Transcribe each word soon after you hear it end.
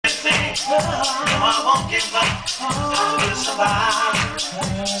I won't give up. I will survive.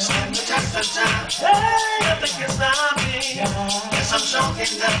 Stand the test of time. Nothing can stop me. Yes, I'm strong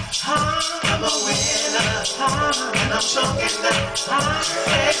enough. I'm a winner. And I'm strong enough.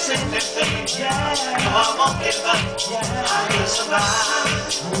 Facing defeat. No, I won't give up. I will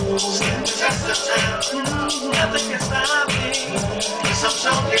survive. Stand the test of time. Nothing can stop me. Yes, I'm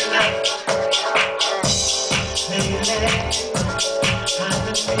strong enough. Baby, I've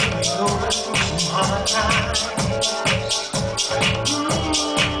been really going through some hard times.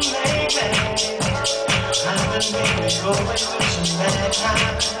 Baby, I've been really going through some bad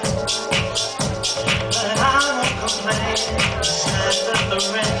times. But I won't complain, besides the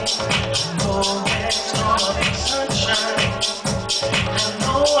rain. I know there's gonna be sunshine. I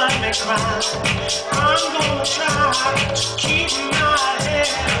know I may cry, I'm gonna try to keep my head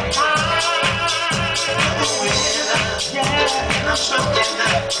high. I'm a winner, and I'm strong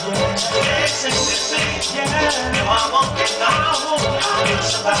enough. Facing defeat, no, I won't give up. I will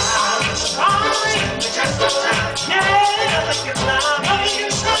survive. Stand the test of time. Nothing can stop me. I'm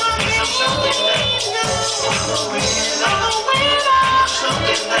strong enough. I'm a winner, I'm strong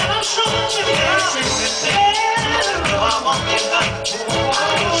enough. Facing defeat, no, I won't give up. I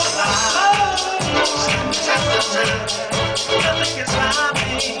will survive. Stand the test of time. Nothing can stop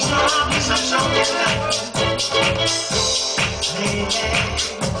me. I'm strong enough.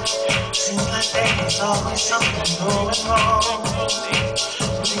 Seems like there's always something going wrong.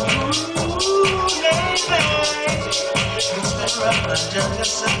 Baby, it's been rough, but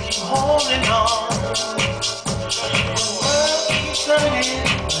just keep holding on. The world keeps turning,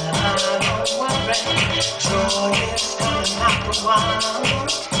 but I don't worry. Joy is coming after a while.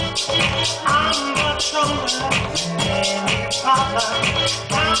 I'm much stronger than any problem.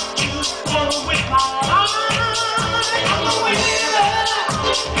 Got to go with my life. I'm a winner,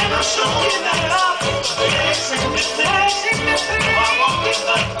 and I'm strong enough. Facing defeat, no, I won't give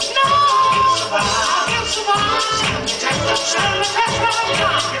up. No, I will survive. Stand the test of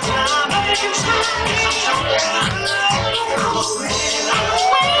time. Nothing can stop me. I'm strong enough. I'm a winner,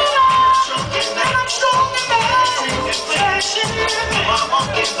 and I'm strong enough. Facing defeat, no, I won't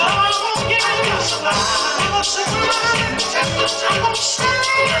give up. I will survive. Stand the test of time.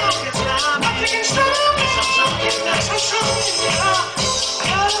 Nothing can stop me. I'm strong enough. I'm strong enough.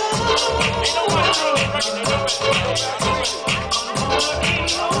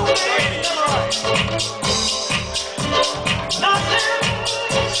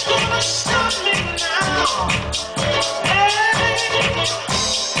 Nothing's gonna stop me now. Hey,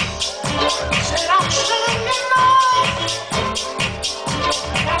 said I'm strong enough,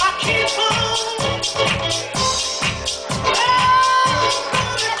 and I keep on. I'm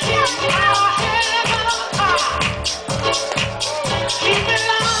gonna keep my head high. Keep it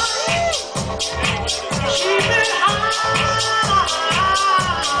light, keep it high.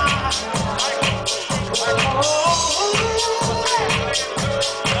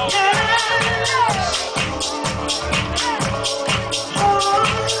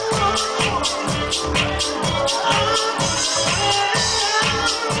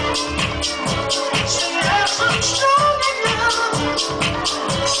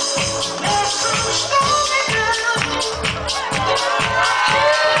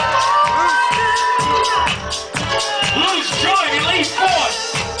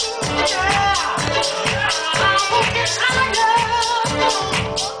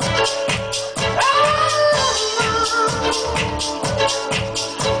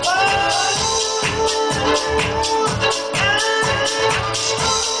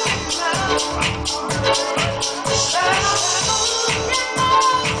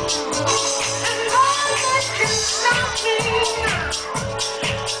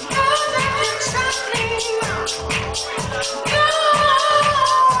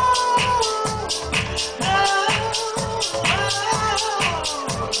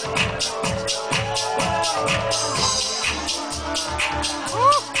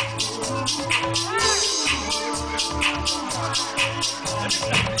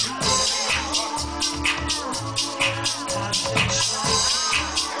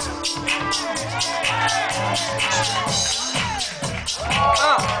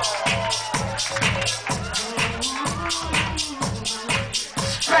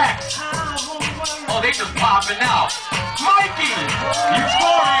 they just popping out. Mikey,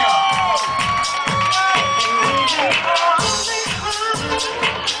 Euphoria.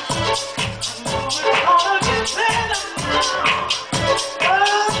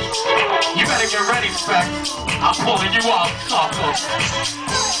 You better get ready, Spec. I'm pulling you out, sucker.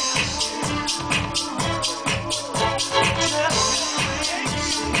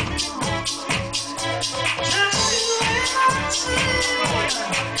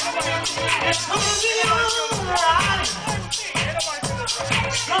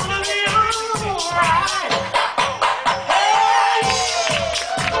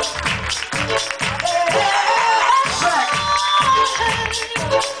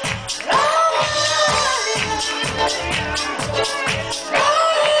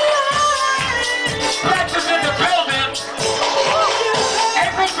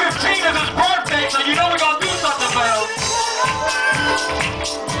 You know we're gonna do something, Belle.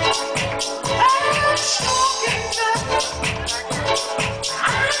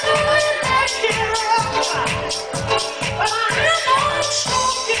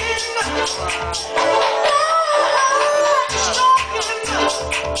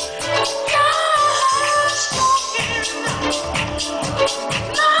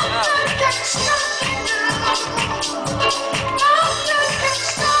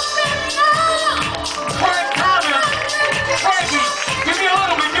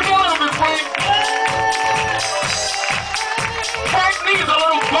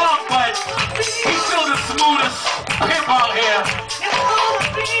 Pimp out here.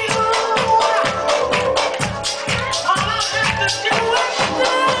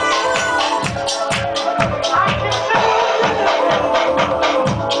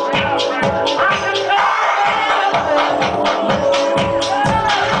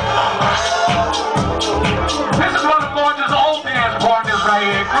 This is one of Marjory's old dance partners right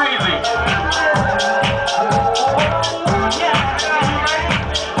here. Crazy.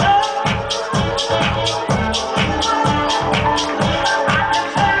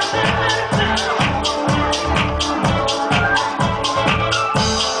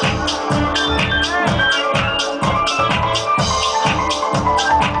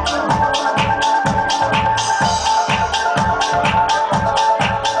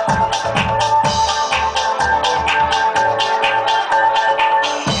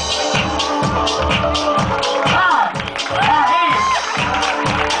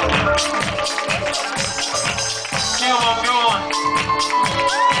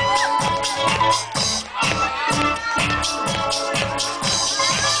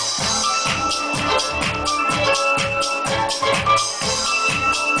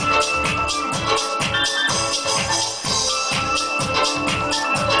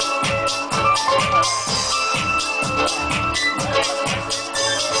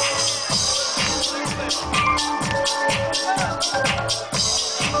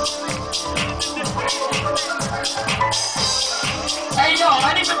 Hey yo,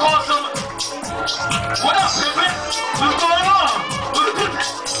 I need to call some. What up, Pippin?